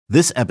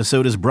This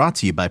episode is brought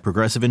to you by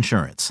Progressive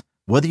Insurance.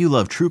 Whether you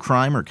love true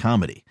crime or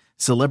comedy,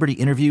 celebrity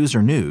interviews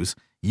or news,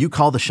 you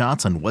call the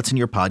shots on what's in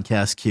your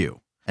podcast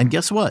queue. And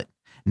guess what?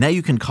 Now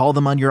you can call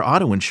them on your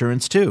auto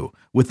insurance too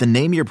with the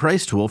Name Your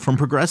Price tool from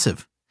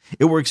Progressive.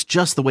 It works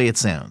just the way it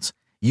sounds.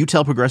 You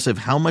tell Progressive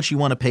how much you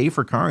want to pay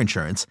for car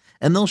insurance,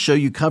 and they'll show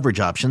you coverage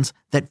options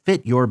that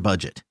fit your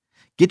budget.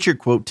 Get your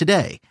quote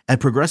today at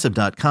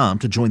Progressive.com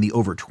to join the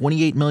over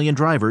 28 million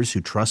drivers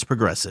who trust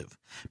Progressive.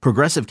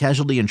 Progressive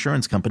Casualty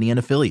Insurance Company and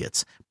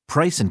Affiliates.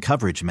 Price and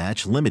coverage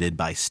match limited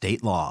by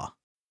state law.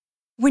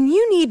 When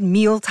you need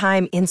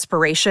mealtime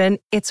inspiration,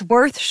 it's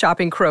worth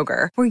shopping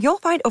Kroger, where you'll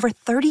find over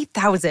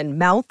 30,000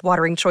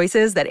 mouth-watering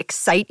choices that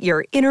excite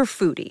your inner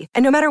foodie.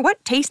 And no matter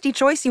what tasty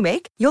choice you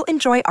make, you'll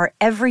enjoy our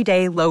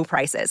everyday low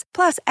prices,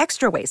 plus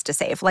extra ways to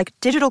save, like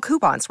digital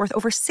coupons worth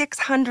over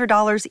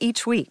 $600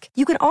 each week.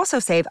 You can also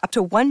save up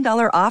to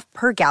 $1 off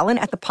per gallon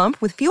at the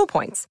pump with fuel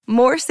points.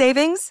 More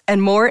savings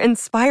and more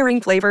inspiring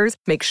flavors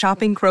make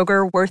shopping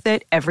Kroger worth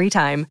it every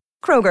time.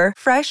 Kroger,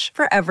 fresh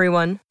for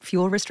everyone.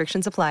 Fuel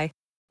restrictions apply.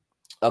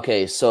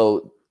 Okay,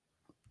 so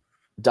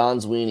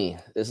Don's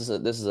Weenie. This is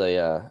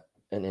an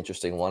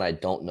interesting one. I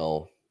don't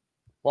know.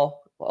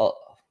 Well,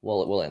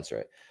 we'll answer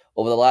it.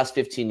 Over the last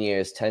 15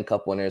 years, 10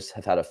 Cup winners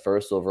have had a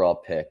first overall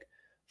pick.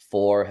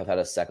 4 have had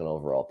a second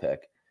overall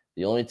pick.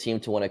 The only team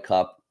to win a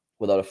Cup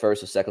without a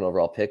first or second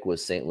overall pick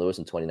was St. Louis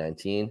in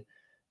 2019 with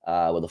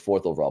a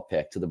 4th overall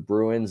pick. Do the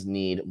Bruins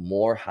need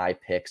more high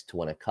picks to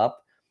win a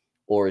Cup,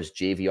 or is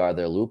JVR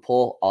their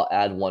loophole? I'll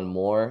add one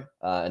more,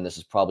 and this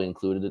is probably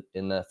included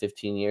in the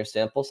 15-year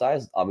sample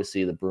size.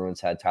 Obviously, the Bruins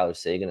had Tyler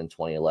Seguin in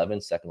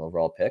 2011, second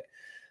overall pick.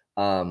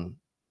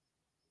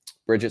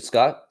 Bridget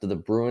Scott, do the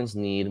Bruins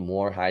need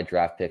more high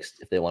draft picks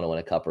if they want to win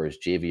a Cup, or is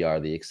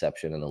JVR the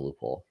exception and the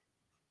loophole?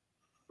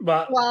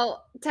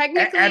 Well,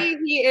 technically,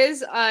 he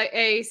is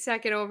a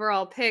second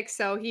overall pick,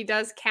 so he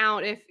does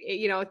count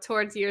if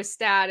towards your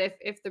stat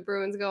if the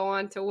Bruins go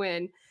on to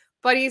win.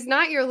 But he's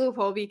not your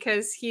loophole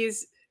because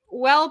he's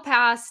well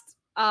past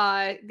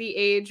the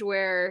age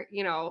where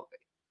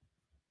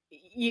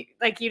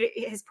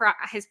his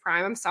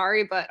prime. I'm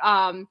sorry, but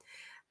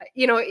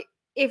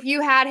if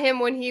you had him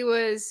when he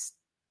was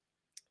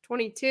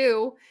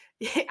 22,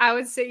 I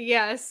would say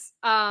yes.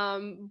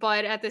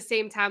 But at the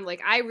same time,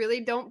 I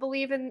really don't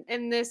believe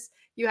in this.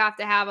 You have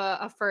to have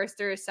a first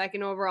or a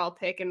second overall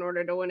pick in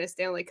order to win a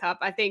Stanley Cup.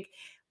 I think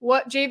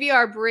what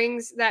JVR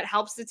brings that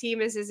helps the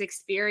team is his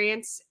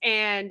experience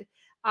and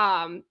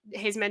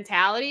his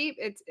mentality.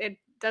 It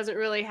doesn't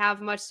really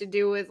have much to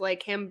do with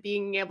him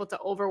being able to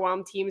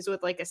overwhelm teams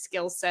with a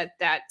skill set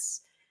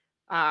that's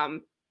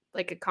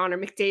like a Connor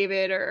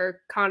McDavid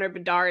or Connor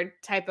Bedard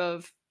type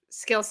of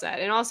skill set.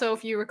 And also,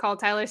 if you recall,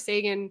 Tyler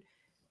Seguin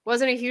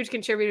wasn't a huge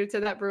contributor to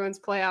that Bruins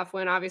playoff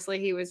win. Obviously,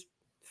 he was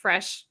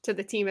fresh to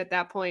the team at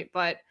that point,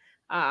 but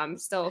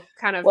still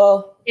kind of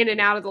in and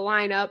out of the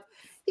lineup.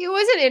 He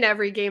wasn't in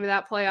every game of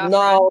that playoff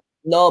run.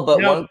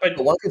 But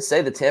one could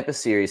say the Tampa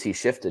series, he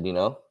shifted,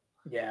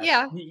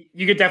 Yeah.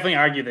 You could definitely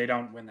argue they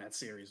don't win that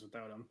series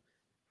without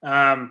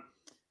him.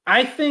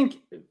 I think,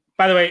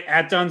 by the way,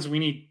 at Duns,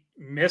 we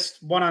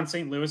missed one on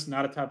St. Louis,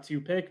 not a top 2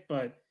 pick,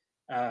 but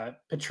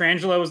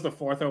Pietrangelo was the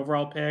 4th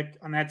overall pick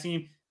on that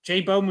team.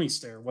 Jay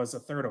Bouwmeester was the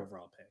 3rd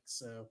overall pick.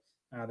 So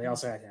they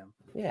also had him.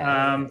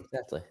 Yeah,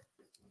 exactly.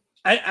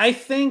 I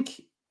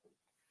think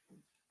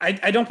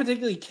I don't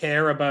particularly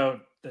care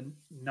about the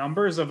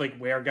numbers of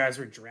where guys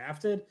were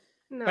drafted.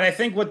 No. But I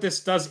think what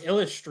this does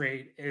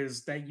illustrate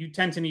is that you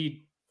tend to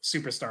need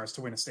superstars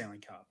to win a Stanley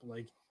Cup.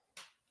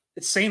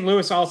 St.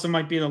 Louis also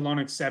might be the lone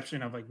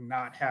exception of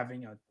not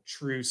having a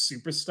true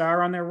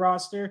superstar on their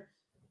roster,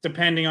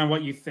 depending on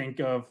what you think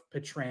of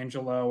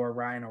Pietrangelo or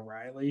Ryan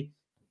O'Reilly.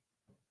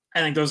 I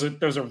think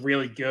those are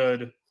really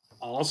good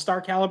all-star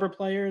caliber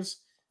players,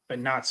 but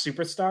not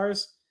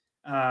superstars.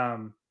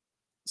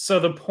 So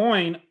the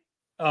point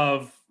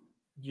of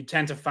you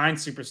tend to find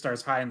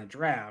superstars high in the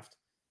draft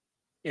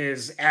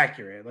is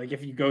accurate.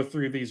 If you go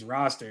through these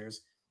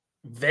rosters,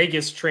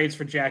 Vegas trades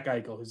for Jack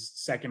Eichel, who's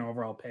 2nd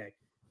overall pick.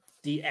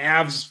 The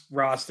Avs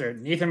roster,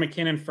 Nathan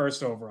McKinnon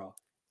 1st overall,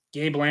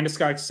 Gabe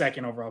Landeskog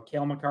 2nd overall,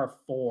 Cale Makar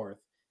 4th,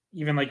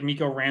 even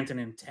Mikko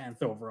Rantanen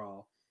 10th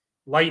overall.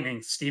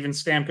 Lightning, Steven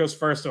Stamkos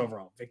 1st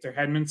overall, Victor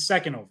Hedman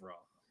 2nd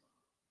overall.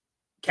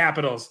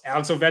 Capitals,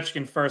 Alex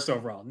Ovechkin 1st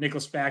overall,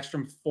 Nicholas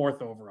Backstrom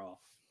 4th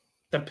overall.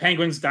 The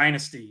Penguins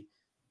dynasty,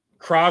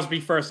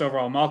 Crosby 1st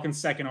overall, Malkin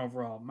 2nd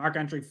overall,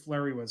 Marc-Andre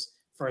Fleury was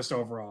 1st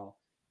overall.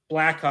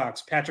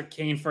 Blackhawks, Patrick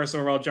Kane 1st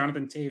overall,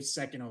 Jonathan Toews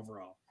 2nd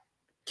overall.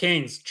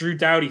 Kings, Drew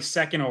Doughty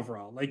 2nd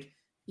overall.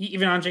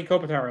 Even Andrei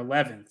Kopitar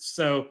 11th.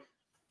 So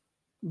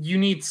you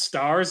need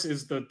stars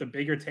is the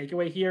bigger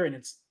takeaway here, and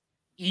it's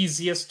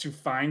easiest to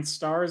find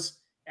stars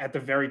at the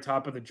very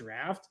top of the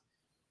draft.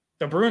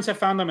 The Bruins have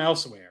found them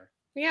elsewhere.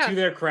 Yeah. To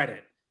their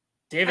credit.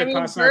 David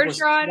Pastrnak was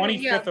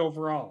 25th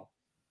overall.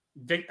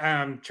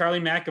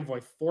 Charlie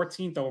McAvoy,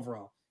 14th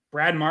overall.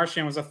 Brad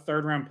Marchand was a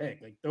 3rd-round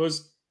pick.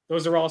 Those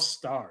are all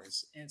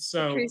stars. And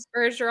so Patrice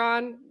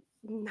Bergeron,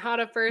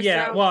 not a first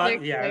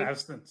round pick. I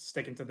was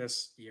sticking to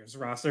this year's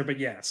roster, but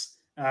yes.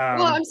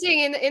 Well, I'm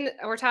saying in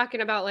we're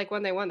talking about like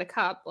when they won the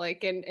cup,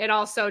 like and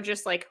also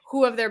just like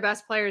who have their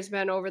best players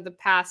been over the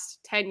past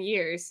 10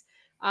 years.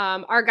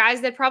 Are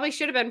guys that probably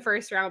should have been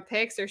first round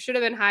picks or should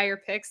have been higher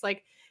picks.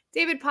 Like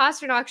David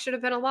Pastrnak should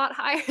have been a lot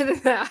higher than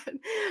that.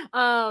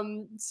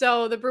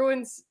 So the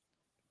Bruins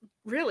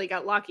really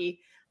got lucky.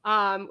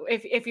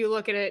 If you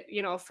look at it,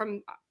 you know,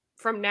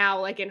 from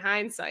now, like in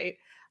hindsight.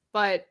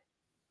 But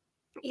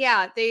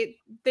yeah, they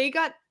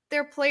got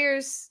their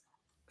players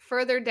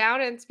further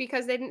down, and it's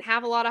because they didn't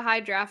have a lot of high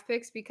draft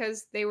picks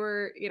because they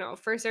were, you know,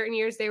 for certain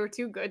years they were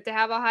too good to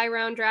have a high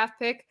round draft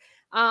pick.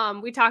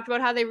 We talked about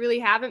how they really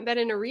haven't been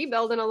in a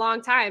rebuild in a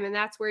long time, and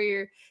that's where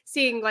you're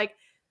seeing like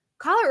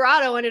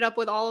Colorado ended up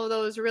with all of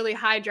those really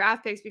high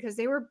draft picks because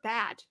they were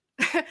bad.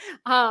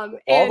 All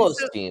And those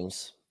so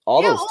teams, yeah,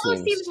 all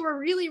those teams were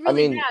really, I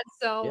really mean, bad.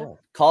 So yeah,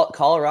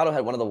 Colorado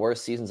had one of the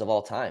worst seasons of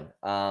all time.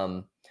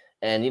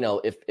 And you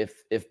know,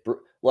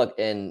 look,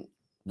 and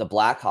the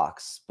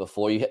Blackhawks,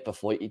 before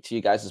to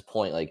you guys'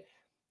 point, like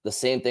the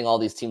same thing all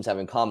these teams have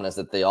in common is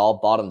that they all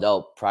bottomed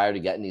out prior to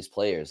getting these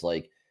players.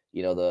 Like,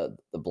 you know, the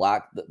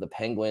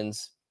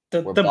Penguins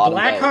were bottomed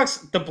out.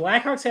 The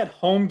Blackhawks had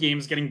home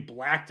games getting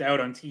blacked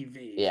out on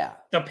TV. Yeah.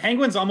 The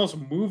Penguins almost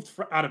moved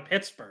out of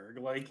Pittsburgh.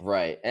 Like,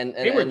 right. And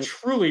they were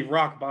truly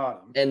rock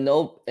bottom. And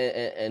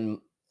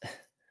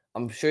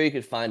I'm sure you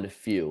could find a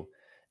few.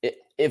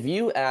 If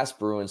you ask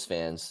Bruins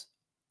fans,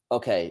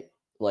 okay,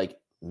 like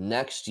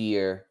next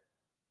year,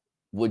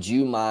 would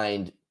you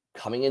mind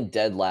coming in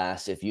dead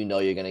last if you know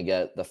you're going to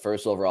get the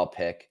first overall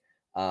pick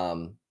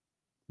the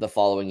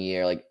following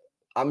year? Like,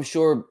 I'm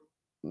sure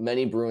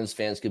many Bruins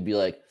fans could be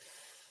like,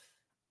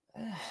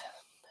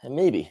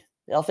 maybe.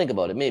 I'll think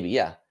about it. Maybe,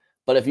 yeah.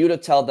 But if you were to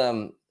tell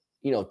them,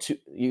 you know,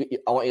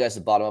 I want you guys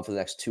to bottom up for the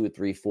next 2 or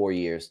 3, 4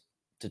 years,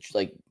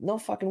 like, no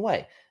fucking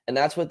way. And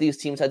that's what these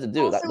teams had to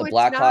do. Also, The it's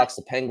Blackhawks,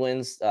 the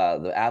Penguins,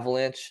 the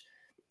Avalanche.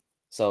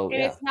 So and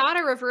yeah, it's not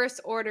a reverse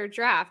order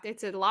draft;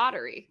 it's a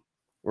lottery.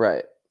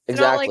 right. It's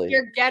not like Exactly.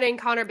 you're getting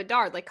Connor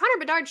Bedard. Like Connor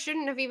Bedard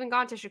shouldn't have even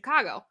gone to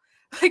Chicago.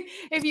 Like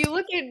if you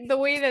look at the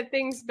way that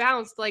things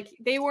bounced, like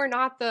they were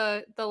not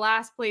the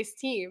last place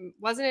team.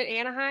 Wasn't it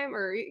Anaheim?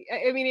 Or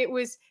I mean, it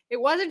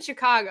wasn't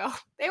Chicago.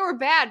 They were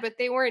bad, but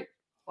they weren't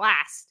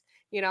last.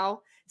 You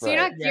know, so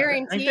you're Right. not Yeah,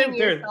 guaranteeing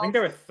yourself. I think they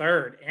were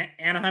third.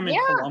 Anaheim and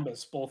Yeah.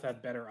 Columbus both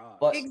had better odds.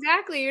 But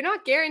Exactly. You're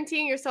not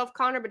guaranteeing yourself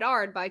Connor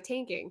Bedard by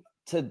tanking.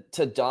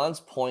 to Don's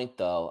point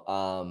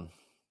though,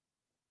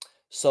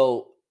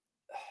 so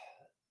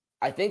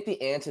I think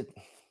the answer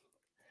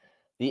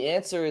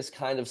is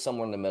kind of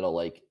somewhere in the middle.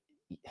 Like,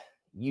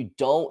 you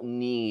don't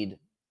need.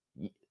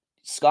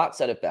 Scott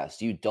said it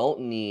best. You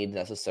don't need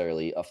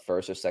necessarily a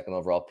first or second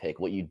overall pick.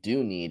 What you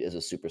do need is a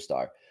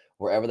superstar,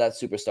 wherever that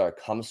superstar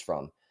comes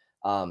from.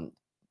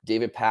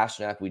 David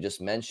Pastrnak, we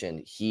just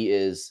mentioned, he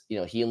is, you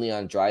know, he and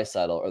Leon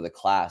Draisaitl are the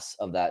class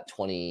of that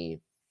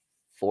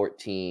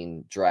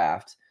 2014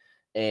 draft,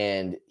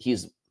 and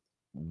he's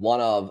one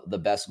of the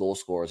best goal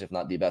scorers, if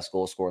not the best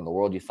goal scorer in the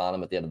world. You found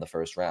him at the end of the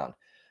first round.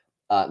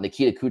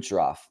 Nikita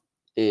Kucherov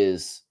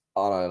is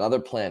on another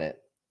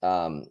planet,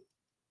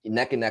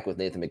 neck and neck with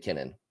Nathan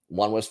McKinnon.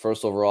 One was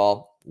first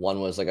overall,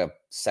 one was like a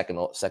second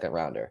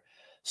rounder.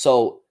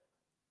 So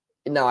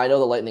now I know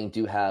the Lightning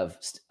do have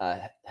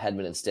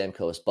Hedman and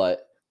Stamkos,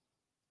 but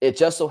it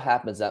just so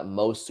happens that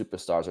most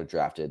superstars are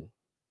drafted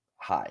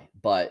high.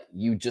 But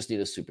you just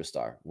need a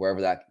superstar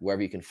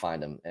wherever you can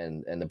find them,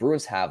 and the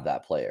Bruins have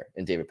that player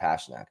in David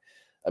Pastrnak.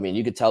 I mean,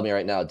 you could tell me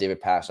right now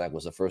David Pastrnak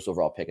was the first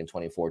overall pick in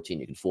 2014.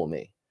 You can fool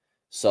me.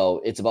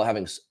 So it's about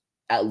having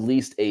at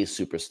least a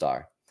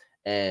superstar,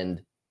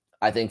 and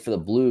I think for the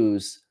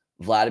Blues,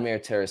 Vladimir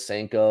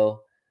Tarasenko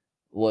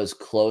was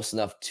close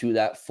enough to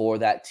that for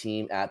that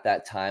team at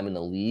that time in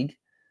the league.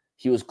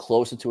 He was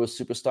closer to a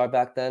superstar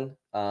back then.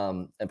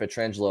 And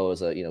Pietrangelo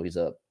is he's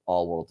a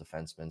all-world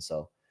defenseman.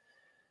 So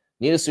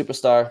need a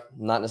superstar,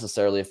 not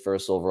necessarily a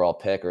first overall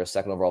pick or a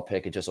second overall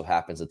pick. It just so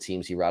happens the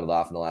teams he rattled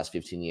off in the last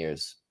 15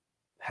 years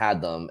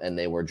had them, and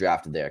they were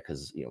drafted there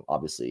because, you know,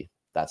 obviously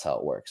that's how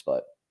it works.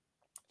 But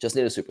just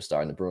need a superstar,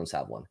 and the Bruins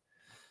have one.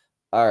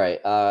 All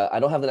right. I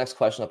don't have the next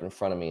question up in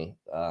front of me.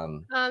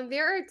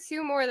 There are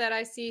two more that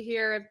I see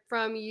here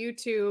from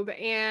YouTube.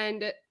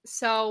 And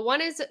so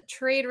one is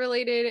trade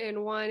related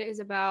and one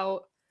is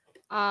about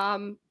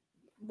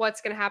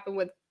what's going to happen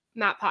with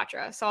Matt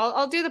Poitras. So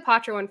I'll do the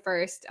Poitras one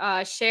first.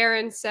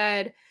 Sharon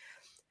said,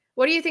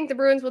 what do you think the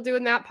Bruins will do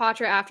with Matt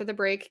Poitras after the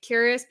break?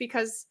 Curious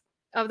because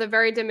of the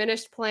very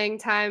diminished playing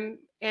time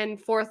and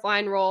fourth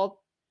line role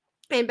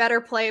and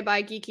better play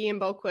by Geeky and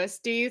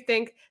Boquist. Do you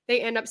think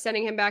they end up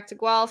sending him back to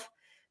Guelph?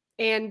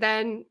 And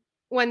then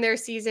when their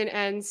season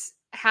ends,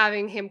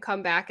 having him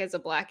come back as a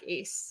Black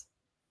Ace.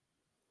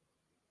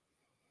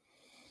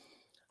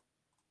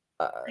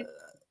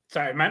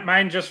 Sorry,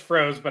 mine just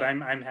froze, but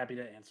I'm happy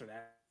to answer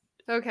that.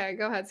 Okay,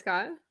 go ahead,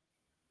 Scott.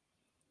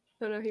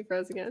 Oh no, he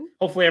froze again.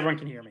 Hopefully everyone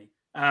can hear me.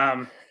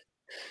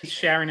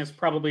 Sharon is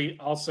probably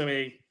also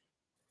a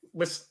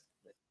list.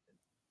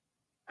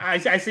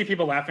 I see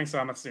people laughing, so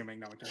I'm assuming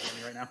no one can hear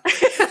me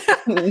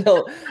right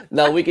now.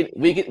 no, we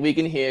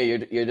can hear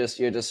you. You're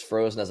just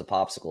frozen as a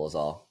popsicle is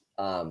all.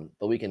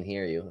 But we can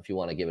hear you if you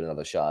want to give it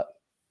another shot.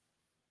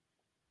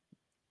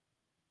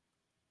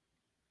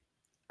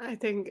 I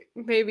think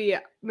maybe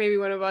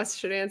one of us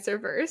should answer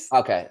first.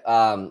 Okay.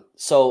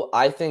 So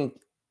I think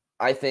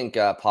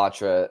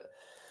Poitras.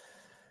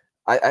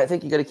 I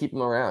think you got to keep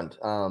him around.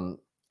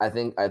 I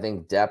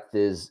think depth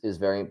is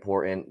very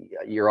important.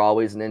 You're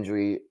always an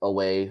injury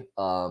away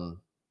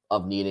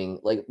of needing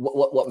like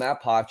what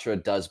Matt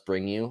Poitras does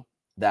bring you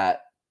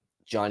that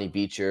Johnny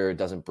Beecher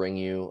doesn't bring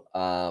you,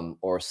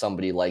 or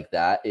somebody like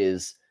that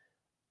is.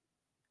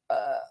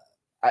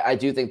 I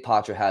do think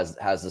Poitras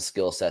has the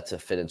skill set to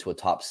fit into a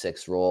top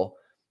 6 role,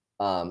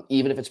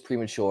 even if it's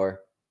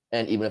premature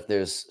and even if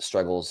there's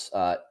struggles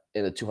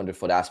in the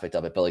 200-foot aspect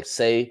of it. But like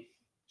say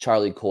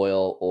Charlie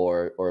Coyle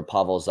or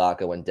Pavel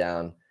Zacha went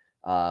down,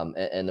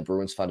 and the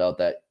Bruins found out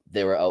that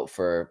they were out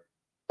for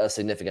a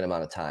significant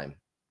amount of time,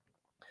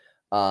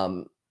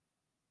 and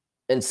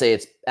say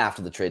it's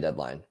after the trade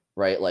deadline,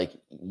 right? Like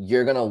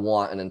you're gonna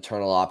want an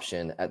internal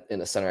option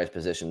in a center ice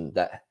position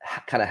that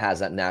kind of has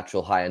that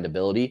natural high end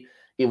ability,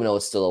 even though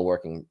it's still a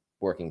working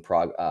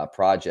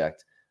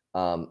project.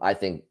 I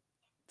think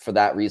for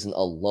that reason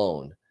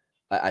alone,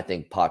 I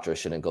think Poitras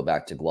shouldn't go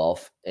back to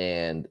Guelph,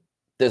 and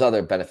there's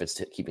other benefits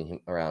to keeping him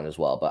around as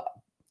well. But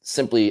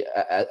simply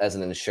as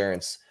an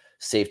insurance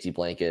safety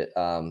blanket,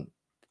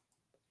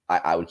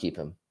 I would keep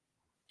him.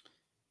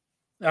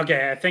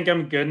 Okay, I think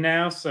I'm good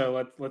now.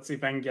 So let's see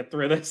if I can get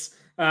through this.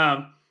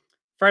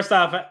 First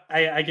off,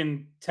 I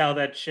can tell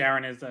that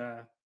Sharon is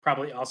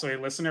probably also a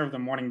listener of the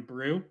Morning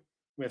Brew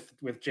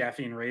with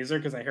Jaffe and Razor,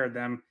 because I heard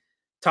them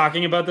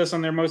talking about this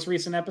on their most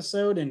recent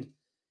episode, and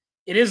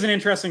it is an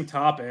interesting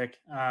topic.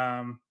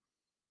 I'm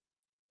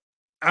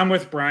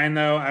with Brian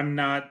though. I'm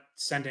not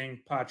sending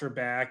Poitras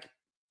back,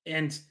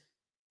 and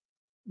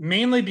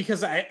mainly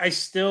because I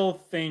still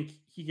think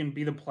he can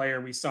be the player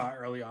we saw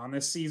early on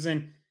this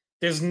season.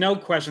 There's no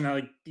question that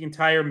like the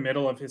entire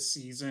middle of his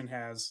season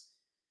has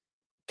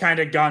kind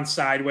of gone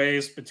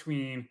sideways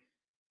between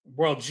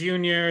World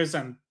Juniors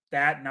and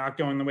that not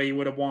going the way he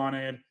would have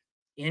wanted,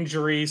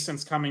 injuries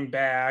since coming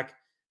back.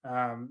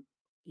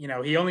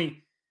 He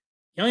only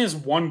has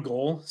 1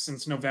 goal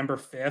since November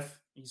 5th.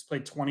 He's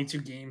played 22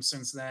 games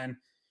since then.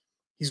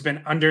 He's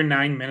been under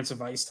 9 minutes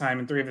of ice time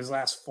in 3 of his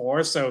last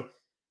 4. So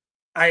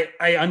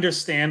I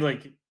understand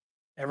like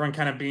everyone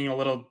kind of being a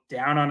little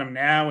down on him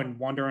now and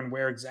wondering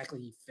where exactly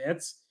he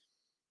fits.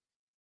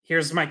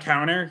 Here's my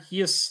counter.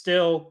 He is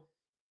still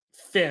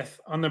 5th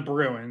on the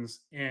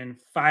Bruins in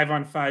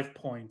 5-on-5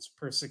 points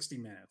per 60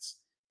 minutes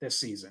this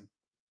season.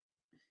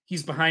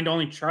 He's behind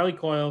only Charlie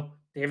Coyle,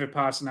 David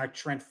Pastrnak,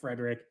 Trent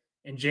Frederick,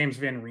 and James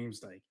Van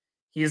Riemsdyk.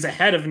 He is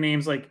ahead of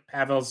names like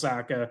Pavel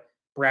Zacha,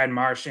 Brad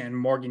Marchand,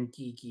 Morgan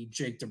Geekie,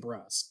 Jake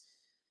DeBrusk.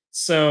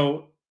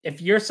 So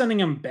if you're sending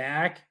him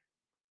back,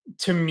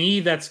 to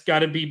me, that's got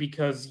to be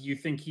because you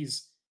think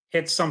he's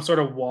hit some sort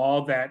of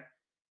wall that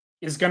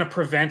is going to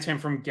prevent him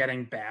from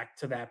getting back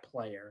to that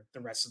player the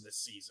rest of the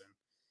season.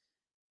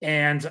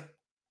 And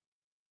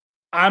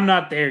I'm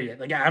not there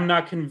yet. Like, I'm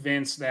not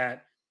convinced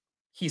that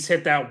he's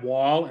hit that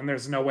wall and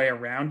there's no way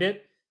around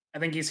it. I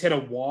think he's hit a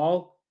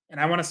wall, and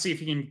I want to see if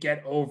he can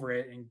get over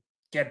it and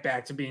get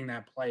back to being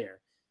that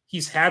player.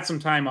 He's had some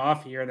time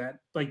off here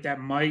that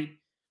might,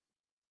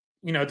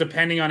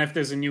 depending on if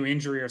there's a new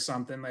injury or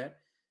something,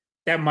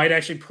 that might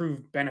actually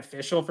prove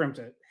beneficial for him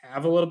to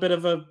have a little bit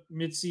of a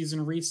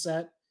midseason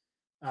reset.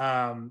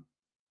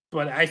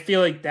 But I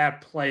feel like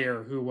that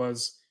player who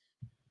was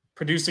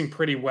producing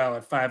pretty well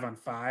at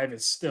 5-on-5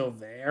 is still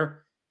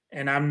there,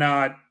 and I'm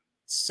not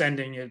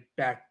sending it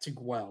back to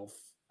Guelph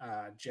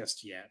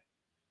just yet.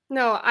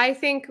 No, I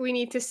think we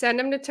need to send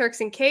him to Turks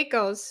and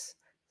Caicos.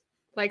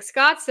 Like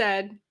Scott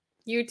said,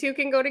 you two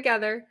can go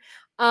together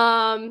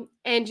and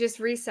just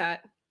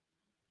reset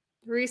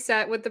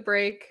with the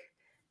break,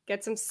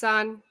 get some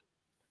sun.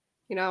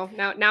 Now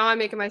I'm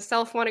making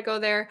myself want to go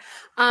there.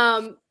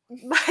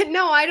 But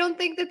no, I don't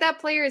think that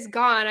player is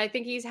gone. I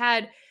think he's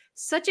had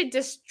such a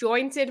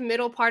disjointed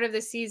middle part of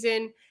the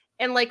season,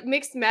 and like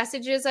mixed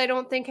messages I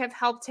don't think have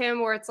helped him,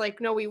 where it's like,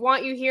 no, we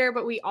want you here,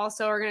 but we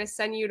also are going to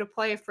send you to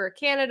play for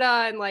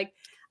Canada. And like,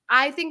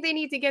 I think they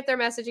need to get their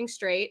messaging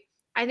straight.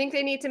 I think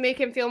they need to make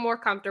him feel more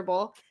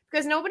comfortable,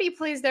 because nobody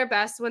plays their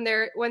best when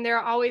they're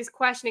always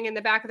questioning in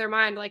the back of their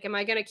mind, like, am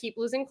I going to keep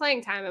losing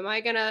playing time? Am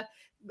I going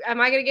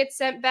to get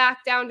sent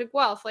back down to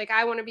Guelph? Like,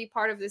 I want to be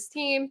part of this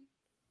team.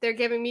 They're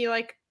giving me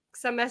like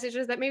some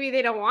messages that maybe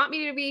they don't want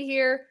me to be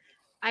here.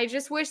 I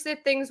just wish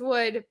that things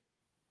would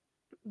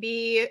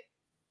be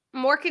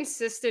more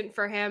consistent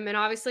for him. And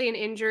obviously an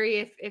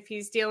injury, if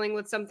he's dealing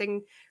with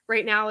something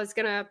right now, is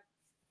going to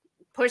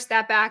push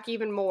that back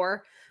even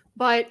more.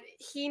 But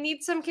he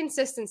needs some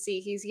consistency.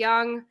 He's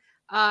young.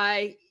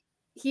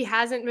 He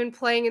hasn't been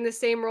playing in the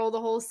same role the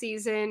whole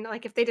season.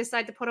 Like, if they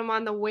decide to put him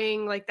on the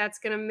wing, like, that's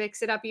going to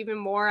mix it up even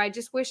more. I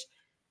just wish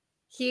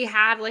he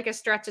had like a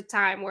stretch of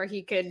time where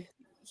he could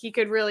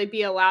really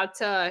be allowed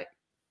to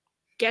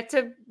get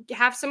to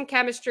have some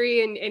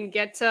chemistry and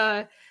get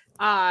to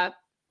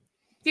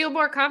feel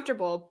more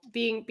comfortable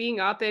being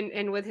up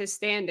and with his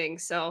standing.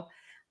 So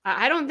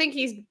I don't think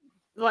he's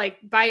like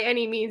by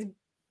any means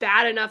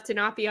bad enough to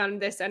not be on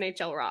this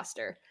NHL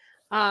roster.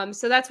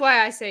 So that's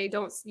why I say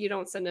don't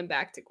send him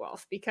back to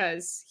Guelph,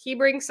 because he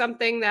brings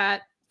something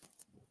that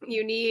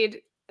you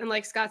need. And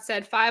like Scott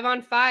said,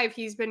 5-on-5,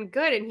 he's been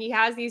good and he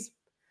has these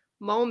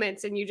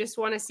moments, and you just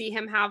want to see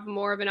him have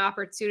more of an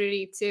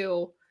opportunity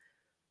to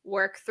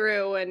work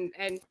through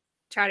and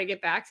try to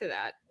get back to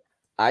that.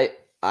 I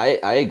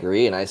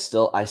agree, and I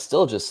still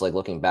just like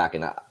looking back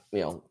and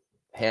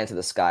hand to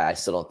the sky, I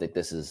still don't think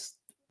this is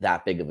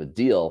that big of a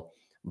deal.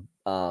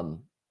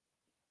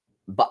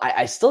 But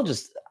I still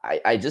just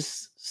I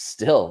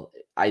don't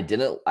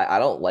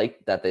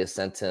like that they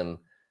sent him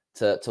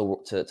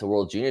to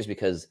World Juniors,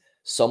 because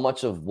so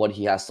much of what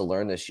he has to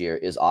learn this year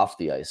is off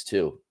the ice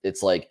too.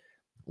 It's like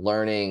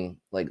learning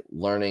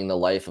the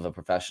life of a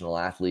professional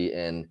athlete,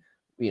 and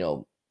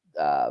little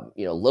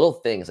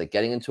things like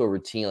getting into a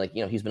routine. Like,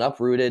 he's been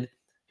uprooted.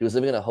 He was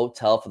living in a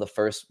hotel for the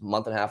first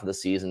month and a half of the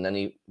season. Then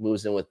he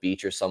moves in with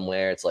Beecher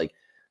somewhere. It's like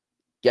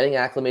getting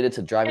acclimated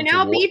to driving. And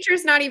now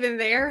Beecher's not even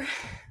there.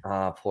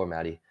 Poor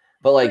Maddie.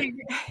 But like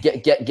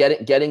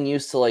getting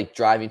used to like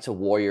driving to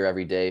Warrior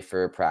every day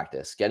for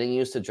practice, getting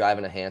used to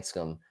driving a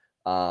Hanscom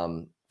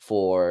to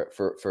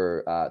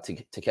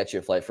catch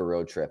your flight for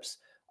road trips,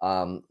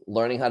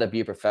 learning how to be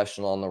a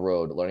professional on the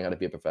road, learning how to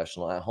be a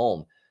professional at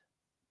home.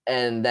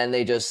 And then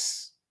they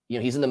just,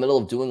 he's in the middle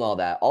of doing all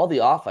that, all the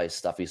off ice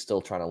stuff. He's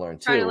still trying to learn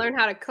too. Trying to learn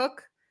how to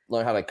cook.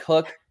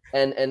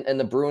 And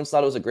the Bruins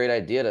thought it was a great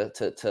idea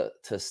to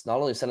not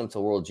only send him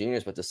to World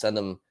Juniors, but to send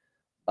him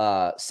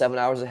 7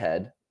 hours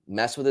ahead,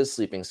 mess with his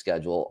sleeping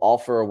schedule, all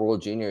for a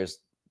World Juniors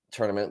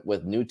tournament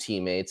with new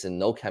teammates and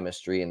no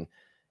chemistry. And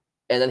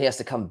then he has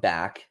to come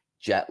back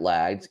jet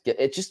lagged.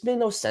 It just made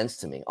no sense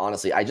to me.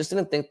 Honestly, I just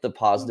didn't think the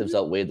positives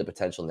outweighed the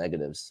potential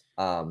negatives.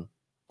 But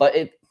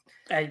it's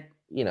not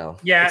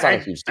a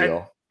huge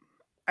deal.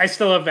 I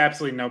still have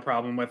absolutely no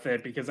problem with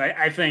it, because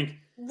I think.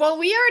 Well,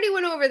 we already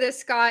went over this,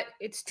 Scott.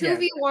 It's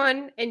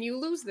 2v1 and you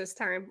lose this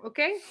time.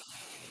 Okay.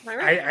 All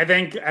right. I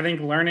think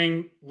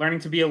learning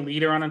to be a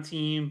leader on a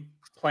team,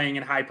 playing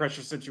in high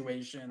pressure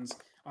situations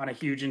on a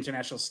huge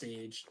international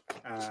stage.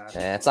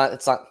 It's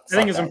not. I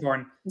think it's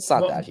important. It's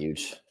not that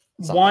huge.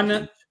 We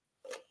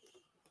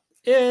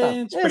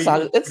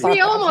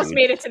almost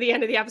made it to the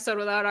end of the episode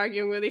without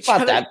arguing with each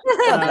other.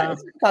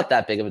 Not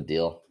that big of a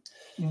deal.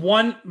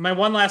 My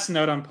one last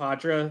note on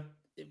Poitras.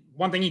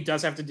 One thing he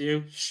does have to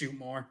do: shoot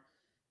more.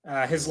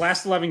 His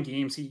last 11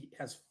 games, he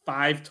has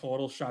 5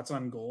 total shots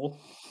on goal.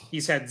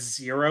 He's had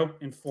 0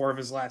 in 4 of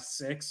his last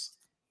 6.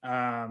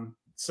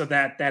 So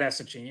that has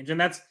to change,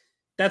 and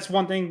that's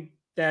one thing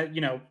that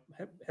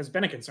has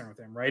been a concern with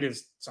him. Right?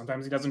 Is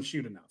sometimes he doesn't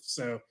shoot enough.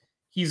 So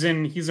he's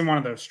in one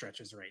of those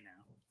stretches right now.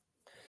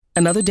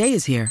 Another day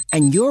is here,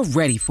 and you're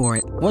ready for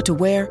it. What to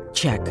wear?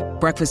 Check.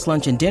 Breakfast,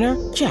 lunch, and dinner?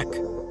 Check.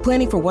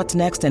 Planning for what's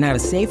next and how to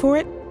save for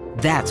it?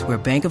 That's where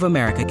Bank of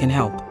America can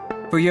help.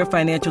 For your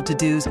financial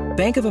to-dos,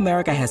 Bank of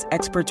America has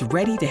experts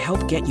ready to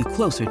help get you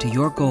closer to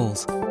your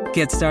goals.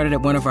 Get started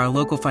at one of our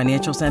local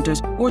financial centers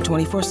or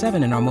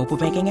 24/7 in our mobile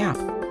banking app.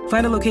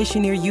 Find a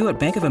location near you at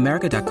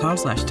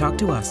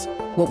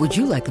bankofamerica.com/talktous. What would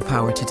you like the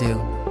power to do?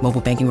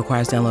 Mobile banking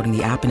requires downloading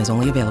the app and is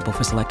only available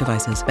for select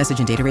devices. Message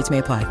and data rates may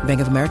apply.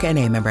 Bank of America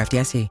NA, member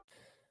FDIC.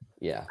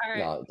 Yeah, right.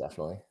 No,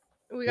 definitely.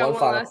 We got one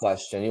final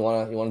question. You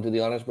want to do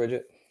the honors,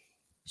 Bridget?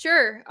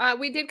 Sure.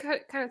 We did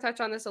kind of touch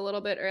on this a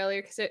little bit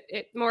earlier, because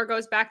it more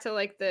goes back to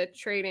like the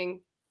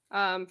trading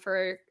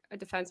for a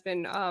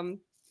defenseman.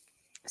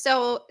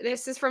 So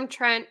this is from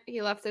Trent.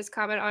 He left this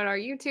comment on our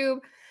YouTube.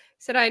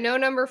 Said, I know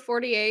number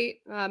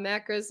 48,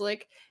 Matt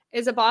Grzelcyk,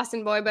 is a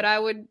Boston boy, but I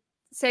would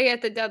say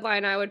at the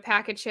deadline, I would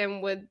package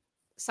him with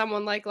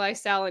someone like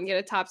Lysell and get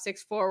a top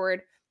 6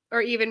 forward,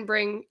 or even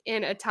bring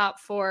in a top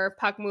 4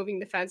 puck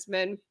moving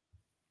defenseman.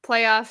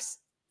 Playoffs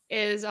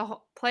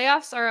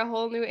are a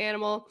whole new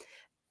animal,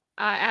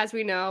 as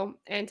we know,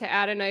 and to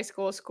add a nice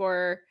goal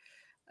scorer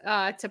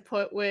to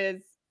put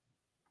with,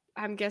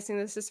 I'm guessing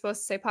this is supposed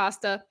to say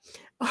pasta,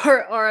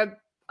 or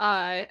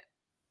a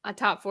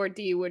top 4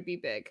 D would be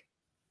big.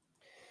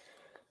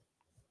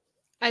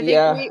 I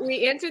think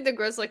we answered the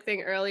Grzelcyk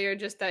thing earlier,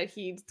 just that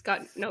he's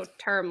got no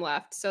term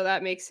left, so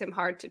that makes him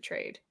hard to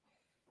trade.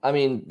 I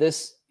mean,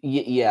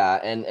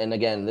 and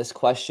again, this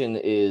question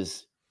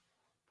it's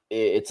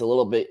a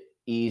little bit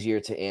easier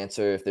to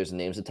answer if there's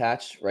names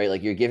attached, right?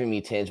 Like, you're giving me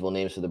tangible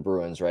names for the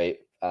Bruins, right?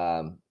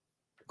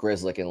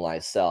 Grzelcyk and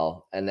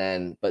Lysell, and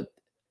then but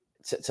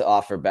to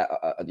offer back,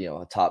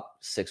 a top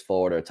 6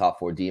 forward or a top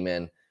 4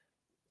 D-man,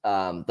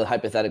 the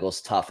hypothetical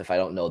is tough if I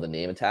don't know the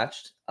name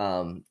attached.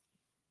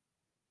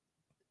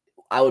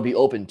 I would be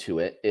open to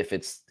it if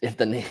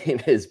the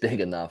name is big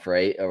enough,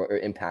 right, or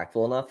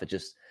impactful enough.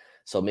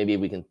 So maybe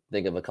we can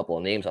think of a couple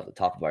of names off the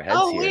top of our heads.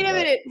 Oh, wait a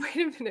minute.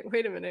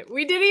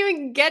 We didn't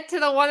even get to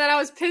the one that I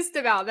was pissed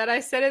about that I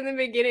said in the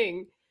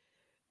beginning.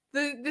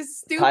 The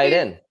stupid. Tie it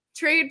in.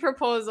 Trade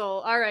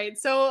proposal. All right.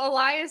 So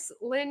Elias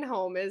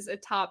Lindholm is a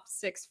top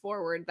 6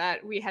 forward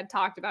that we had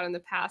talked about in the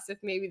past. If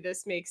maybe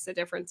this makes a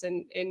difference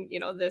in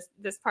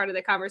this part of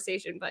the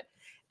conversation. But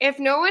if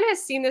no one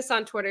has seen this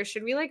on Twitter,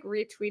 should we like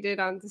retweet it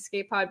on the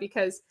Skate Pod?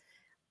 Because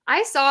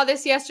I saw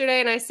this yesterday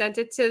and I sent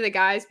it to the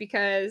guys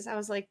because I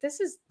was like, this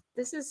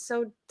is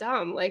so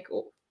dumb. Like,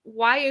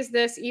 why is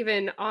this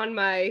even on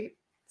my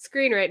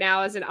screen right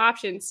now as an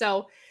option?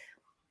 So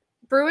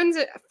Bruins,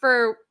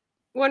 for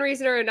one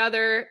reason or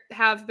another,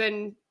 have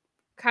been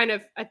kind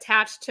of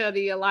attached to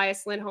the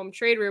Elias Lindholm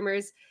trade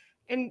rumors.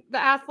 And the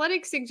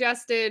Athletic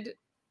suggested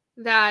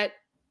that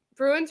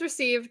Bruins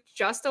received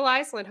just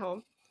Elias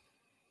Lindholm,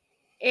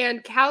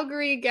 and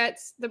Calgary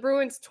gets the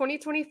Bruins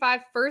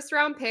 2025 first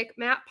round pick,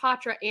 Matt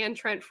Poitras, and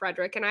Trent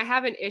Frederic. And I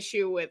have an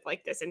issue with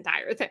like this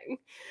entire thing.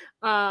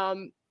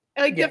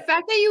 The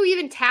fact that you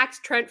even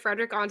tacked Trent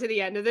Frederic onto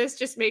the end of this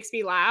just makes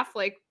me laugh.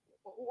 Like,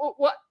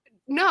 what?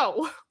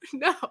 No.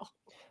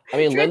 I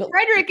mean, Trent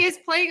Frederic is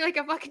playing like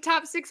a fucking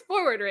top 6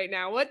 forward right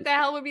now. What the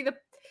hell would be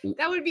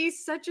that would be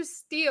such a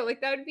steal.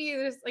 Like, that would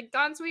be like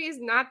Don Sweeney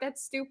is not that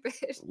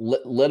stupid.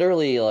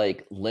 Literally,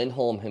 like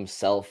Lindholm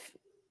himself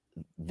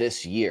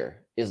this year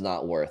is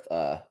not worth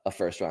a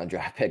first round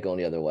draft pick going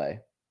the other way.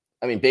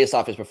 I mean, based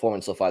off his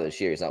performance so far this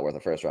year, he's not worth a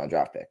first round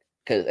draft pick.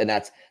 And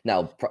that's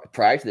now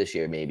prior to this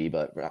year, maybe,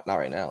 but not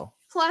right now.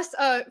 Plus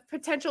a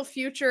potential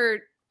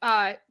future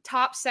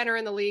top center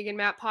in the league in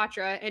Matt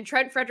Poitras, and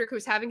Trent Frederic,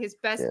 who's having his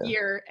best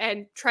year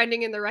and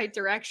trending in the right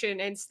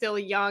direction and still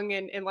young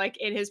and like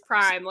in his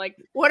prime. Like,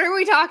 what are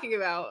we talking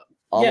about?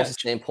 Almost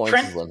the same points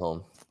as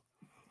Lindholm.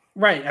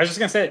 Right. I was just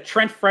going to say that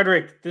Trent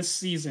Frederic this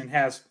season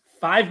has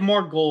 5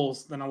 more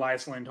goals than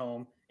Elias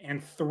Lindholm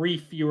and 3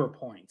 fewer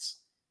points.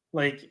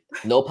 Like,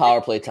 no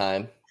power play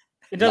time.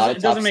 It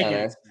doesn't make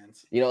any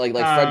sense. You know,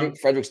 like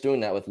Frederick's doing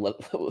that with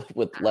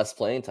less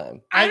playing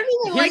time. I don't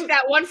even like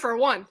that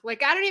 1-for-1.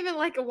 Like, I don't even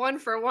like a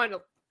 1-for-1.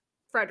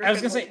 Frederic. I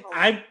was gonna say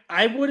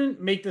I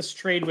wouldn't make this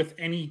trade with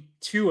any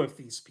 2 of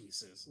these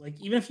pieces. Like,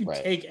 even if you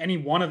take any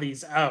one of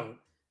these out,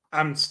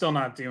 I'm still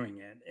not doing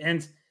it.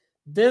 And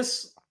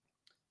this,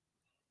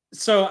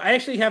 so I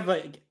actually have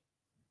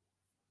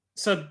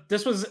so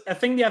this was a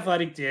thing the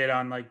Athletic did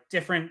on like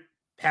different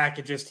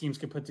packages teams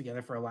could put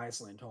together for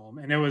Elias Lindholm,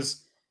 and it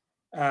was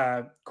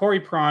Corey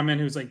Pronman,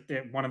 who's like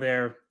one of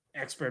their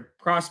expert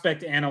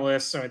prospect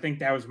analysts. So I think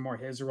that was more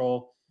his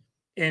role.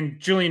 And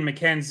Julian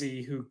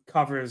McKenzie, who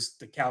covers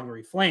the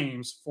Calgary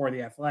Flames for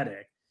the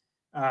Athletic.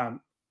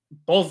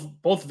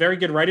 Both very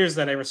good writers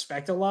that I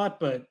respect a lot,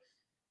 but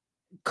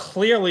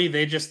clearly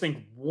they just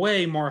think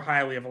way more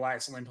highly of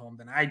Elias Lindholm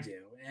than I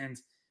do.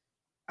 And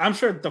I'm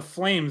sure the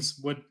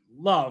Flames would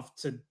love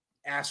to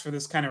ask for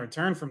this kind of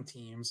return from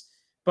teams.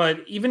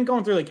 But even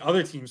going through like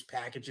other teams'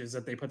 packages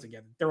that they put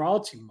together, they're all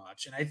too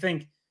much. And I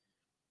think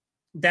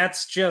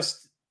that's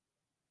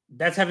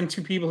having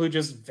 2 people who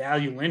just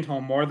value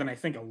Lindholm more than I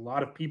think a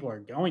lot of people are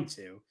going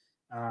to,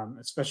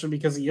 especially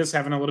because he is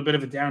having a little bit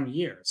of a down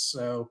year.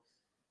 So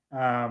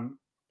in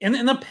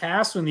the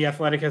past, when the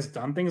Athletic has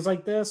done things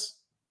like this,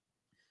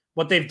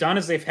 what they've done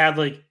is they've had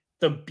like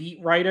the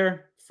beat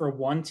writer for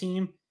one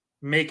team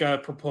make a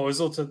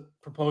proposal to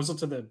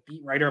the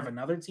beat writer of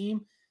another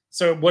team.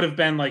 So it would have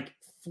been like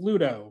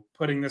Fluto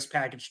putting this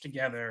package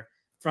together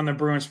from the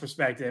Bruins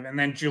perspective, and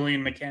then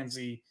Julian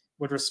McKenzie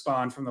would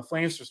respond from the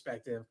Flames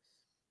perspective.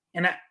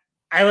 And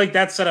I like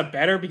that setup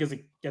better because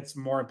it gets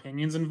more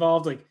opinions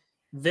involved. Like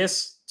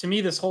this, to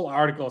me, this whole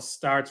article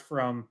starts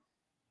from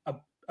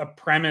a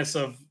premise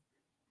of,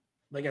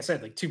 like I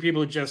said, like 2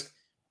 people who just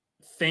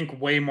think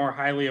way more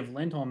highly of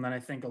Lindholm than I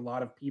think a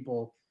lot of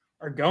people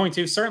are going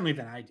to, certainly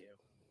than I do.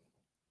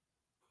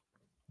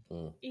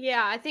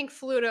 Yeah, I think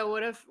Fluto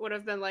would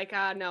have been like,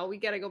 no, we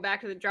got to go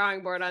back to the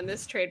drawing board on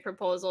this trade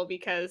proposal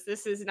because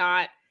this isn't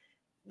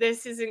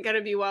going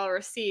to be well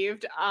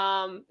received.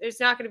 It's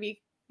not going to be,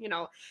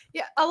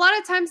 a lot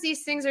of times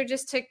these things are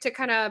just to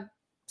kind of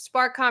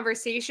spark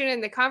conversation,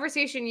 and the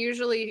conversation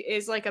usually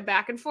is like a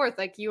back and forth.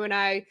 Like you and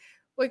I,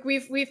 like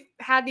we've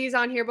had these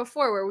on here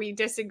before where we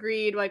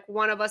disagreed. Like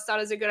one of us thought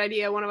it was a good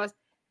idea, one of us.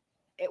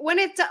 When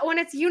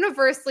it's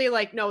universally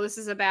like, no, this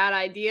is a bad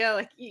idea,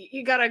 like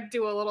you got to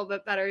do a little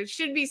bit better. It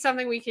should be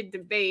something we could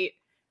debate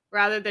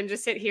rather than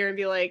just sit here and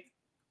be like,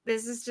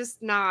 this is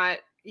just not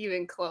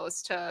even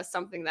close to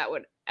something that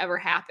would ever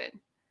happen.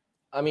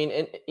 I mean,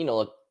 and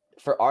look,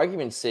 for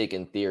argument's sake,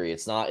 in theory,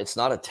 it's not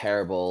a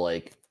terrible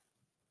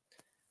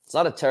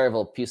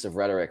piece of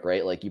rhetoric,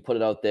 right? Like you put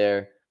it out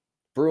there,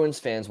 Bruins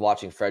fans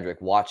watching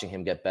Frederic, watching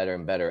him get better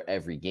and better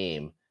every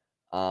game,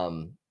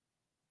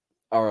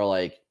 are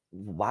like,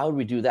 why would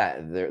we do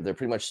that? They're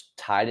pretty much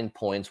tied in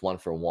points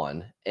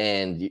 1-for-1,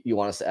 and you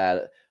want us to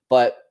add,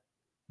 but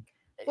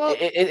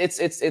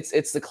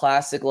it's the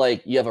classic,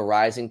 like you have a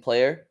rising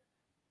player.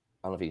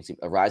 I don't know if you can see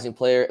a rising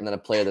player and then a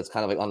player that's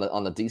kind of like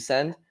on the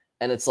descend.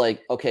 And it's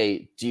like,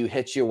 okay, do you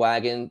hitch your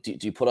wagon? Do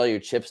you put all your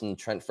chips in the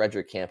Trent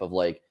Frederic camp of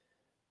like,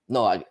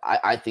 no,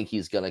 I think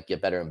he's going to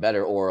get better and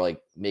better, or like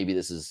maybe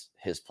this is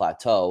his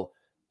plateau,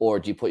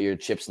 or do you put your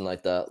chips in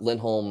like the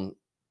Lindholm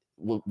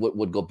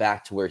would go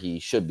back to where he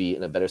should be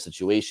in a better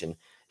situation.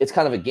 It's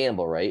kind of a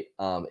gamble, right?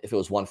 If it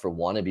was 1 for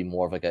 1, it'd be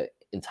more of like a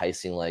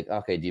enticing, like,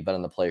 okay, do you bet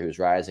on the player who's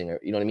rising, or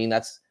you know what I mean?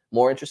 That's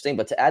more interesting.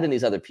 But to add in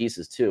these other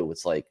pieces too,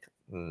 it's like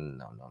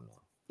no.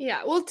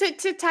 Yeah. Well,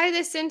 to tie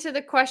this into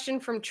the question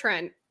from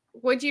Trent,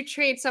 would you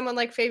trade someone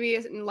like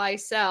Fabian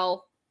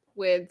Lysell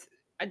with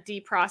a D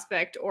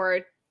prospect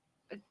or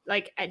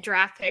like a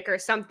draft pick or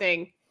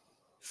something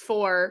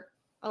for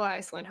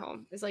Elias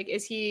Lindholm?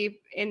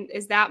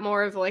 Is that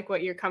more of like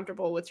what you're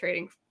comfortable with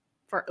trading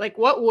for? Like,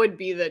 what would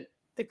be the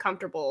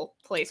comfortable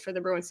place for the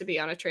Bruins to be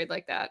on a trade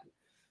like that?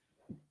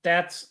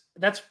 That's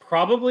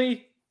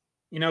probably,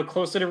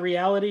 closer to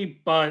reality,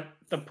 but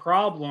the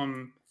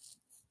problem,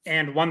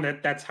 and one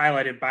that's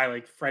highlighted by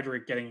like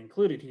Frederick getting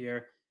included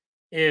here,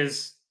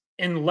 is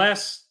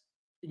unless,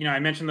 I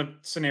mentioned the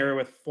scenario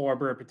with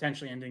Forber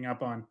potentially ending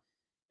up on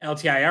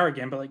LTIR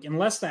again, but like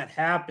unless that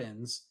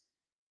happens,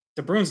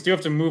 the Bruins do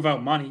have to move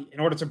out money in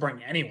order to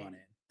bring anyone in.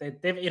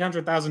 They have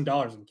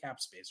 $800,000 in cap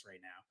space right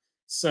now.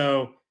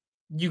 So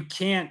you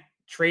can't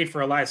trade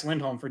for Elias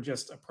Lindholm for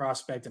just a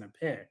prospect and a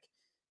pick.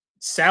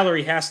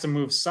 Salary has to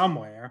move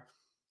somewhere.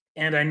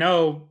 And I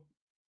know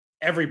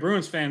every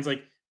Bruins fan's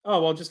like,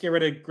 oh, well, just get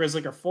rid of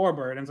Grizzly or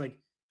Forbert. And it's like,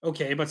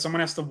 okay, but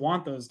someone has to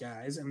want those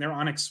guys, and they're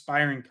on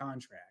expiring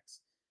contracts.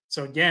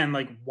 So again,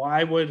 like,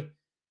 why would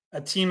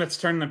a team that's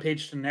turning the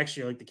page to next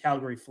year, like the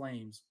Calgary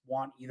Flames,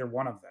 want either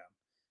one of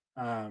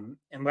them?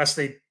 Unless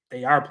they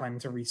are planning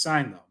to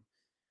re-sign them.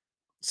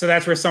 So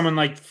that's where someone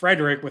like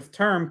Frederick with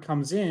term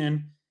comes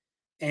in,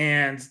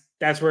 and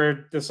that's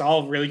where this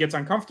all really gets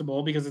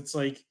uncomfortable, because it's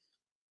like,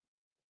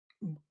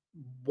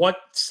 what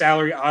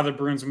salary are the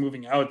Bruins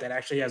moving out that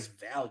actually has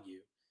value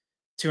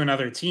to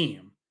another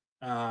team?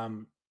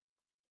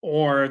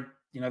 Or,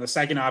 the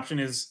second option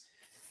is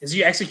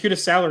you execute a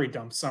salary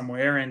dump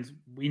somewhere, and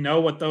we know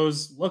what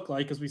those look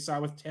like because we saw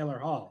with Taylor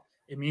Hall.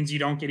 It means you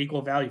don't get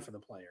equal value for the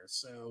players.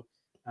 So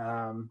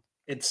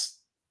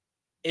it's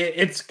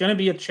going to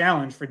be a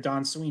challenge for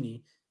Don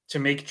Sweeney to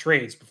make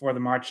trades before the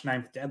March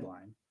 9th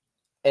deadline.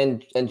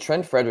 And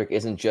Trent Frederick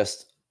isn't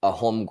just a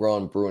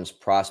homegrown Bruins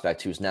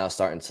prospect who's now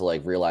starting to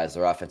like realize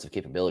their offensive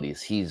capabilities.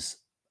 He's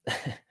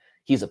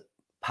a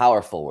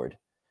power forward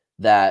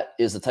that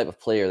is the type of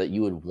player that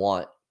you would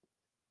want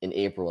in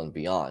April and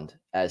beyond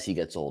as he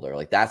gets older.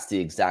 Like, that's the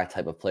exact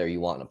type of player you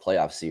want in a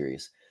playoff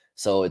series.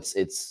 So it's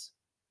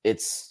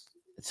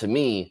to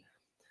me,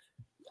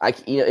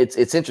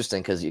 it's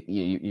interesting because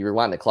you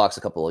rewind the clocks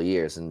a couple of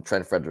years, and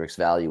Trent Frederick's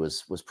value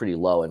was pretty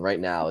low, and right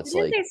now it's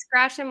Didn't like they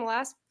scratch him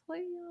last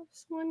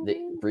playoffs one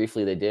game?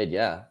 Briefly they did,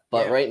 yeah.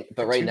 But yeah,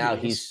 right now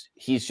he's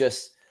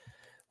just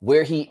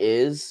where he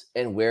is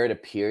and where it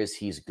appears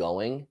he's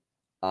going.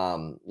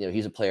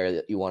 He's a player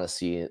that you want to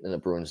see in a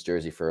Bruins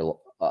jersey for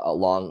a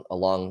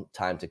long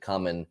time to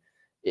come, and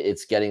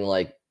it's getting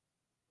like,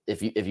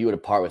 if you were to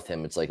part with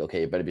him, it's like,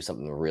 okay, it better be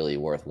something really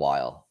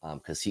worthwhile.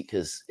 Because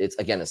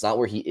it's not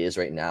where he is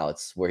right now.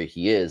 It's where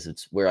he is.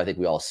 It's where I think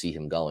we all see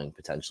him going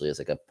potentially as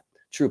like a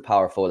true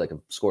power forward that can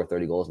score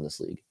 30 goals in this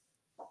league.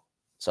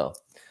 So,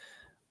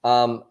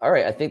 all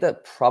right, I think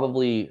that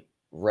probably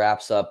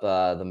wraps up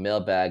the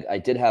mailbag. I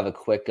did have a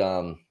quick,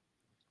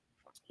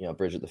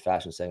 Bridget the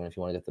fashion segment if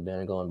you want to get the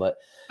banner going. But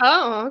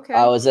okay.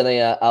 I was in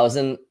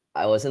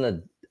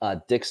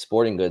a Dick's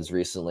Sporting Goods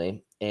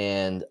recently,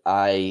 and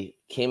I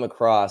came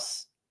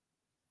across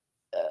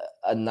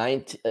a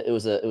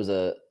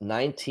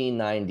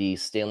 1990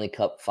 Stanley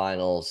Cup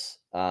Finals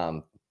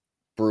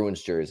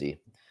Bruins jersey,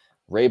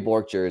 Ray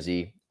Bourque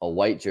jersey, a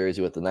white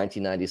jersey with the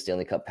 1990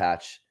 Stanley Cup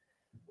patch.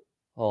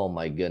 Oh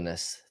my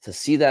goodness! To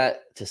see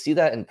that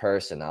in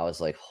person, I was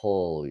like,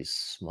 "Holy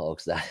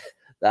smokes! That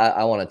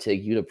I want to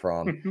take you to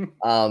prom."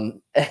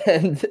 And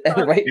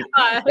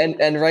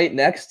right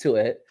next to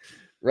it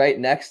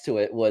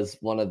was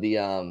one of the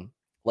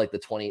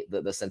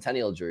the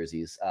Centennial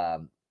jerseys.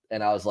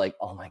 And I was like,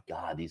 "Oh my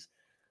god, these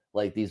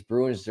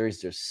Bruins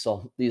jerseys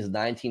are these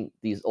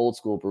old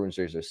school Bruins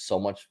jerseys are so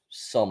much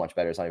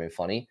better. It's not even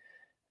funny."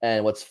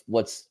 And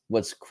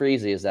what's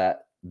crazy is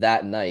that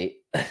night,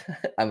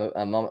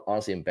 I'm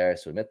honestly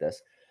embarrassed to admit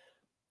this.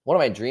 One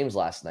of my dreams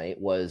last night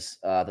was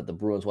that the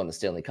Bruins won the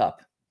Stanley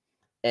Cup,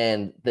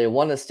 and they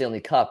won the Stanley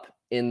Cup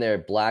in their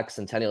black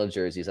Centennial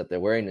jerseys that they're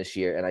wearing this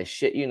year. And I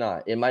shit you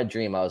not, in my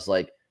dream, I was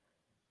like,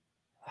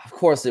 of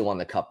course they won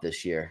the cup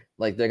this year.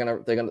 Like they're gonna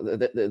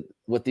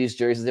with these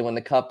jerseys, they won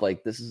the cup.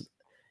 Like, this is,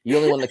 you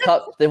only won the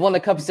cup. They won the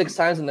cup 6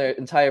 times in their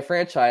entire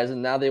franchise,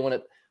 and now they won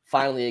it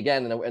finally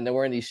again. And they're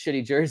wearing these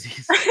shitty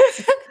jerseys.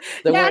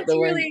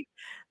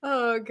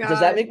 Oh god.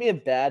 Does that make me a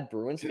bad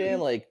Bruins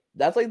fan? Like,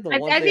 that's like the one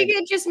thing. I think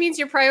it just means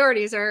your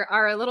priorities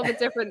are a little bit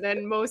different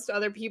than most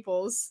other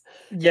people's.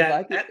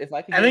 Yeah, if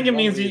I could I think it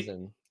means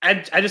reason.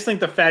 I just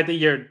think the fact that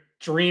you're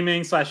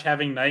dreaming /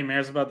 having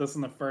nightmares about this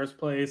in the first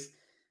place.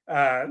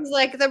 It's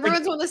like the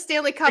Bruins won the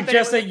Stanley Cup.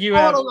 Just that you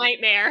total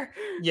nightmare.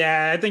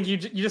 Yeah, I think you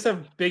just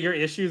have bigger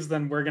issues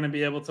than we're going to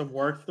be able to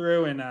work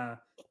through in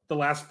the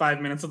last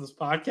 5 minutes of this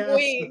podcast.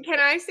 Wait, can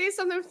I say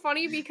something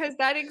funny? Because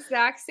that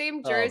exact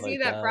same jersey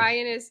that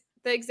Brian is,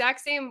 the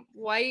exact same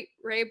white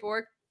Ray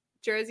Bourque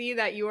jersey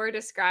that you are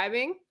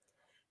describing.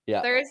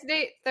 Yeah.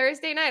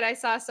 Thursday night, I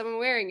saw someone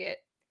wearing it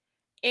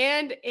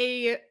and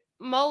a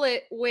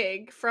mullet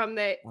wig from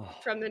the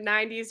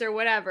 90s or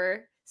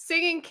whatever,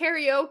 singing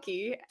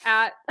karaoke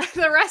at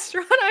the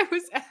restaurant I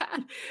was at.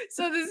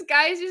 So this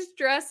guy's just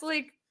dressed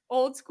like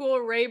old school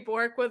Ray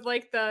Bork with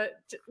like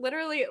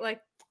literally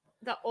like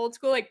the old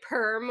school like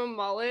perm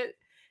mullet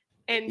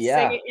and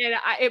singing. And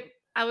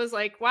I was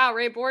like, wow,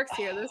 Ray Bork's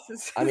here. This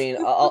is. I mean,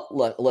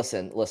 look,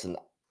 listen.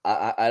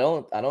 I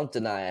don't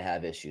deny I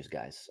have issues,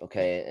 guys.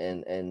 Okay,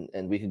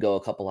 and we could go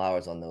a couple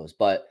hours on those,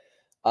 but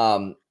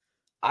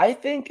I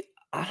think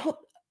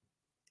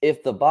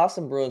if the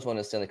Boston Bruins won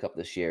a Stanley Cup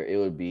this year, it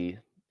would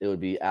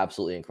be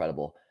absolutely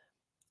incredible.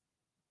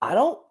 I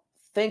don't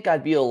think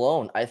I'd be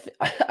alone. I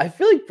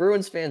feel like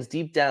Bruins fans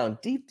deep down,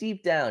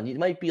 you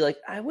might be like,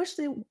 I wish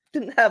they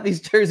didn't have these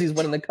jerseys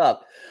winning the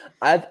cup.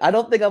 I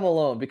don't think I'm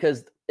alone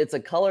because it's a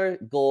color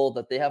gold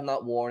that they have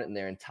not worn in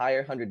their entire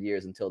 100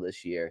 years until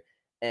this year.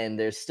 And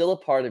there's still a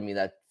part of me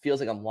that feels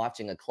like I'm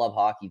watching a club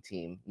hockey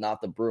team,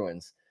 not the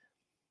Bruins.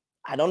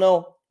 I don't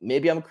know.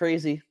 Maybe I'm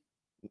crazy,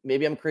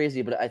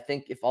 but I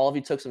think if all of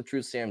you took some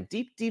truth serum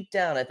deep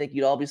down, I think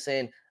you'd all be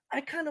saying,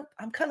 I'm kind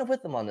of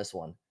with them on this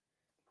one.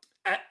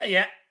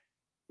 Yeah,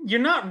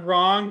 you're not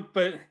wrong,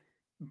 but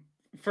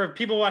for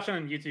people watching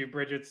on YouTube,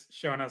 Bridget's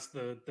showing us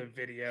the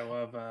video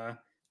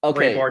of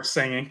Ray Bork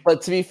singing.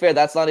 But to be fair,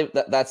 that's not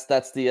that's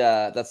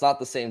not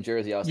the same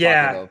jersey I was talking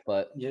about.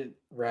 But yeah,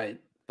 right.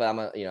 But I'm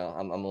a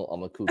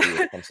cuckoo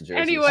when it comes to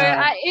jerseys.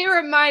 Anyway, it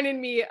reminded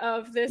me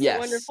of this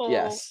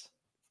wonderful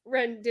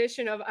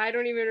rendition of, I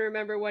don't even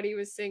remember what he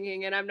was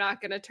singing, and I'm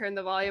not going to turn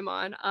the volume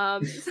on.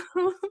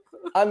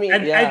 I mean,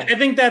 I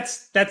think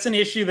that's an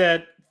issue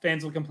that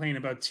fans will complain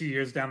about 2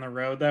 years down the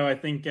road, though. I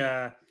think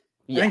I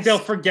think they'll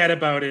forget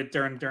about it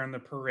during the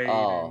parade.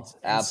 Oh,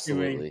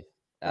 absolutely.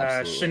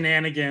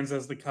 Shenanigans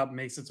as the cup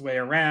makes its way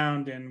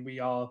around, and we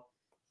all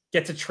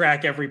get to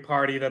track every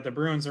party that the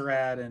Bruins are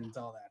at and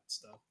all that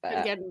stuff.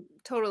 And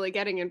totally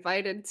getting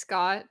invited,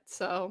 Scott.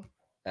 So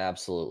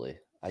absolutely,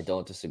 I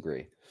don't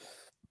disagree.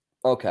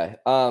 Okay,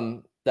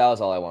 that was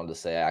all I wanted to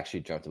say. I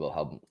actually dreamt about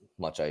how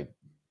much I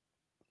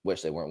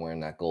wish they weren't wearing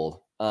that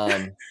gold.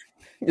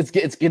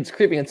 It's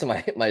creeping into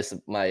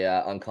my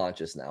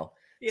unconscious now.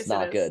 It's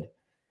not good.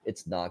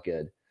 It's not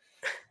good.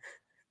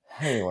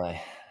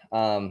 Anyway,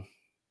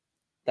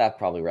 that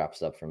probably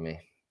wraps up for me.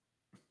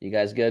 You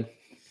guys good?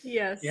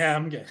 Yes. Yeah,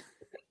 I'm good.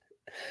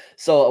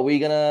 So are we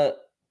gonna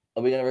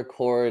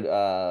record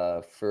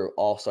for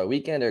All-Star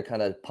Weekend or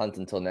kind of punt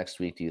until next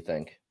week, do you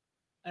think?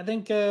 I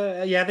think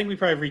we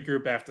probably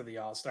regroup after the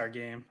All-Star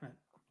game.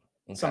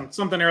 Okay.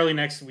 Something early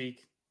next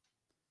week.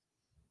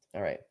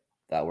 All right.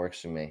 That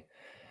works for me.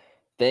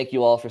 Thank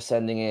you all for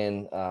sending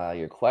in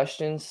your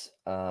questions.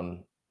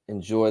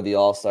 Enjoy the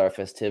All-Star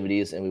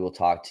festivities, and we will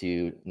talk to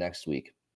you next week.